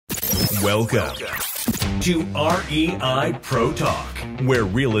Welcome to REIPro Talk, where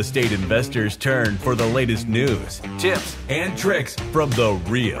real estate investors turn for the latest news, tips, and tricks from the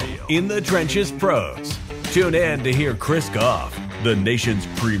real in the trenches pros. Tune in to hear Chris Goff, the nation's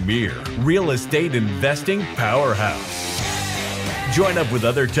premier real estate investing powerhouse. Join up with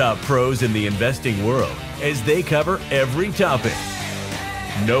other top pros in the investing world as they cover every topic.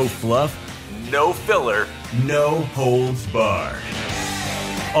 No fluff, no filler, no holds barred.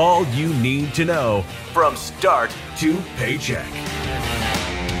 All you need to know from start to paycheck.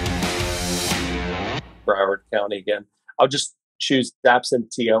 Broward County again. I'll just choose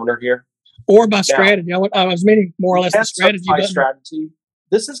absentee owner here. Or by strategy. I was meaning more or less the strategy. By strategy.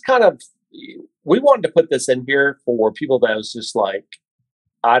 This is kind of, we wanted to put this in here for people that was just like,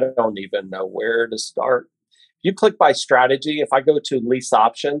 I don't even know where to start. You click by strategy. If I go to lease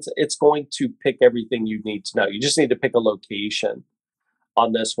options, it's going to pick everything you need to know. You just need to pick a location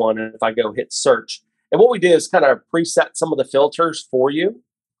on this one. And if I go hit search, and what we did is kind of preset some of the filters for you.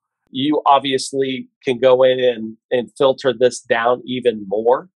 You obviously can go in and filter this down even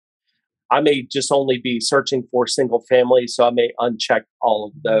more. I may just only be searching for single family, so I may uncheck all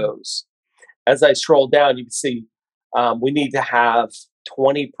of those. As I scroll down, you can see we need to have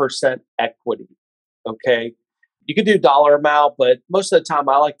 20% equity. Okay. You could do dollar amount, but most of the time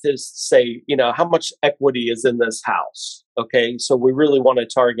I like to say, how much equity is in this house? Okay. So we really want to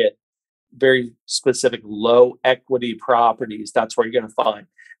target very specific low equity properties. That's where you're going to find.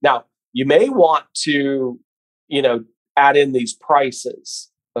 Now, you may want to, add in these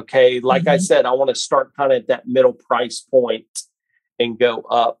prices. Okay. Like I said, I want to start kind of at that middle price point and go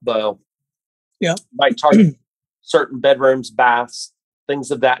up. Yeah. Might target certain bedrooms, baths,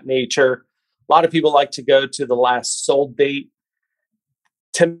 things of that nature. A lot of people like to go to the last sold date.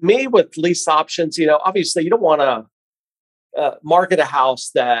 To me, with lease options, obviously you don't want to market a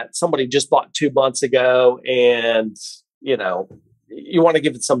house that somebody just bought 2 months ago, and you want to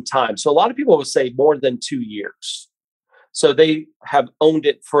give it some time. So a lot of people will say more than 2 years. So they have owned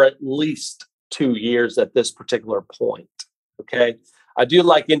it for at least 2 years at this particular point. Okay. I do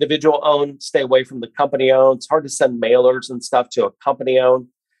like individual owned, stay away from the company owned. It's hard to send mailers and stuff to a company owned.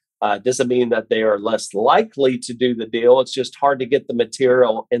 Doesn't mean that they are less likely to do the deal. It's just hard to get the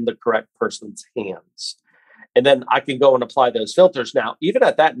material in the correct person's hands. And then I can go and apply those filters. Now, even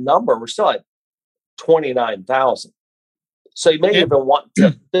at that number, we're still at 29,000. So you may even want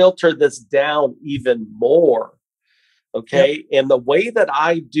to filter this down even more. Okay. Yep. And the way that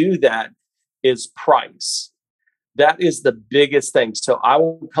I do that is price. That is the biggest thing. So I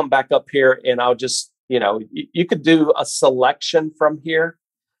will come back up here and I'll just, you could do a selection from here.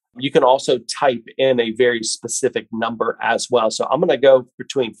 You can also type in a very specific number as well. So I'm going to go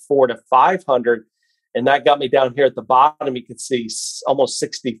between 400 to 500. And that got me down here at the bottom. You can see almost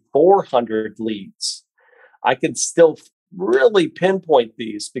 6,400 leads. I can still really pinpoint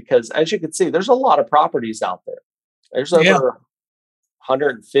these because, as you can see, there's a lot of properties out there. There's over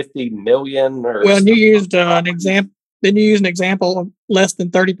 150 million. And you used an example. Then you used an example of less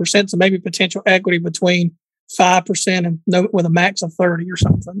than 30%. So maybe potential equity between 5% and with a max of 30 or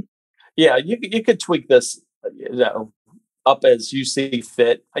something. Yeah, you could tweak this, up as you see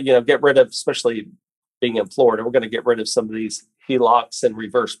fit. Get rid of, especially being in Florida, we're going to get rid of some of these HELOCs and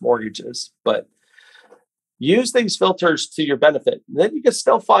reverse mortgages, but use these filters to your benefit. And then you can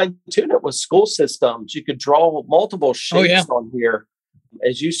still fine tune it with school systems. You could draw multiple shapes on here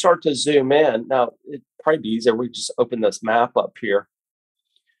as you start to zoom in. Now, it'd probably be easier. We just open this map up here.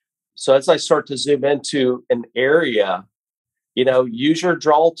 So as I start to zoom into an area, use your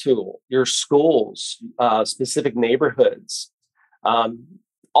draw tool, your schools, specific neighborhoods,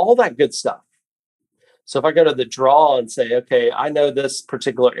 all that good stuff. So if I go to the draw and say, okay, I know this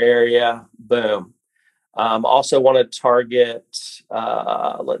particular area, boom. Also want to target,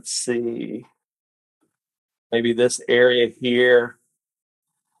 let's see, maybe this area here,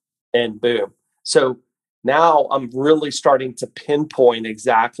 and boom. So now I'm really starting to pinpoint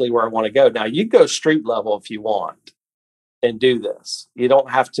exactly where I want to go. Now you go street level if you want and do this. You don't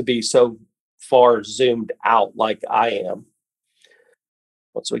have to be so far zoomed out like I am.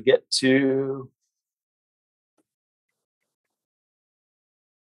 Once we get to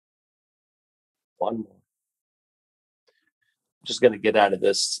one more, I'm just going to get out of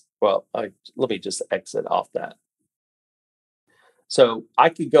this. Well, let me just exit off that. So I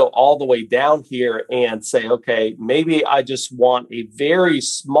could go all the way down here and say, okay, maybe I just want a very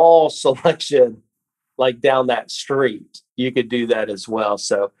small selection like down that street. You could do that as well.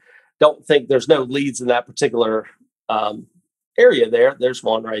 So don't think there's no leads in that particular area there. There's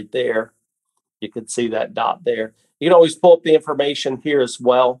one right there. You can see that dot there. You can always pull up the information here as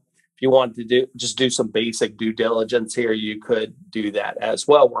well. If you wanted to do some basic due diligence here, you could do that as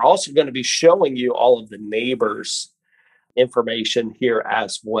well. We're also going to be showing you all of the neighbors' information here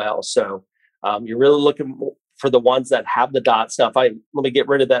as well. So you're really looking for the ones that have the dots. Now, let me get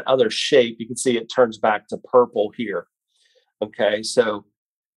rid of that other shape, you can see it turns back to purple here. Okay, so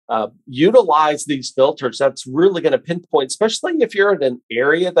utilize these filters. That's really going to pinpoint, especially if you're in an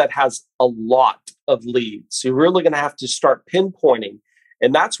area that has a lot of leads. You're really going to have to start pinpointing.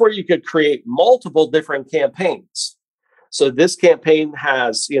 And that's where you could create multiple different campaigns. So this campaign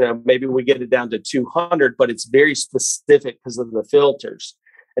has, maybe we get it down to 200, but it's very specific because of the filters.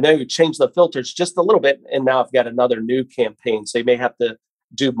 And then we change the filters just a little bit, and now I've got another new campaign. So you may have to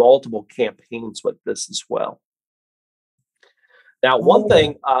do multiple campaigns with this as well. Now, one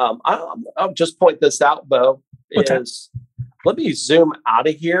thing, I'll just point this out, Bo, is let me zoom out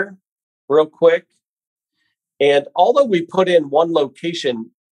of here real quick. And although we put in one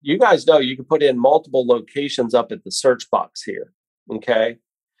location, you guys know you can put in multiple locations up at the search box here. Okay.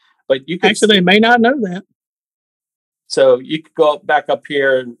 But you can actually, they may not know that. So you could go back up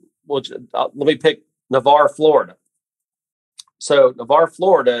here and let me pick Navarre, Florida. So Navarre,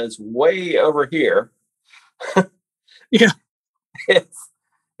 Florida is way over here. Yeah. It's,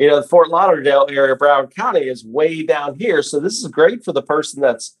 the Fort Lauderdale area, Broward County is way down here. So this is great for the person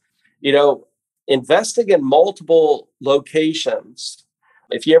that's, investing in multiple locations.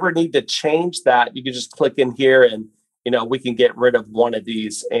 If you ever need to change that, you can just click in here and, we can get rid of one of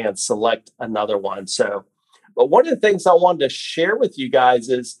these and select another one. So, but one of the things I wanted to share with you guys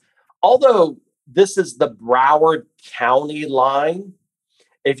is, although this is the Broward County line,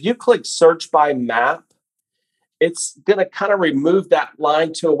 if you click search by map, it's going to kind of remove that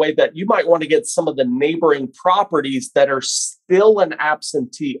line to a way that you might want to get some of the neighboring properties that are still an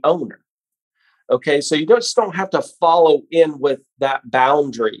absentee owner. Okay, so you just don't have to follow in with that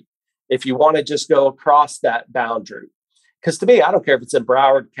boundary if you want to just go across that boundary. Because to me, I don't care if it's in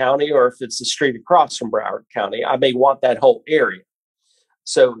Broward County or if it's the street across from Broward County. I may want that whole area.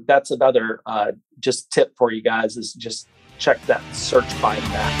 So that's another just tip for you guys, is just check that search by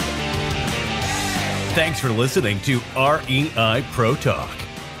map. Thanks for listening to REIPro Talk.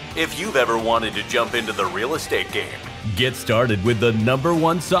 If you've ever wanted to jump into the real estate game, get started with the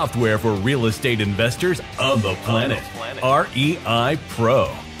 #1 software for real estate investors on the planet, REIPro.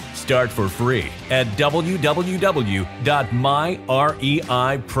 Start for free at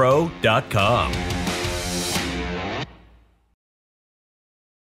www.myreipro.com.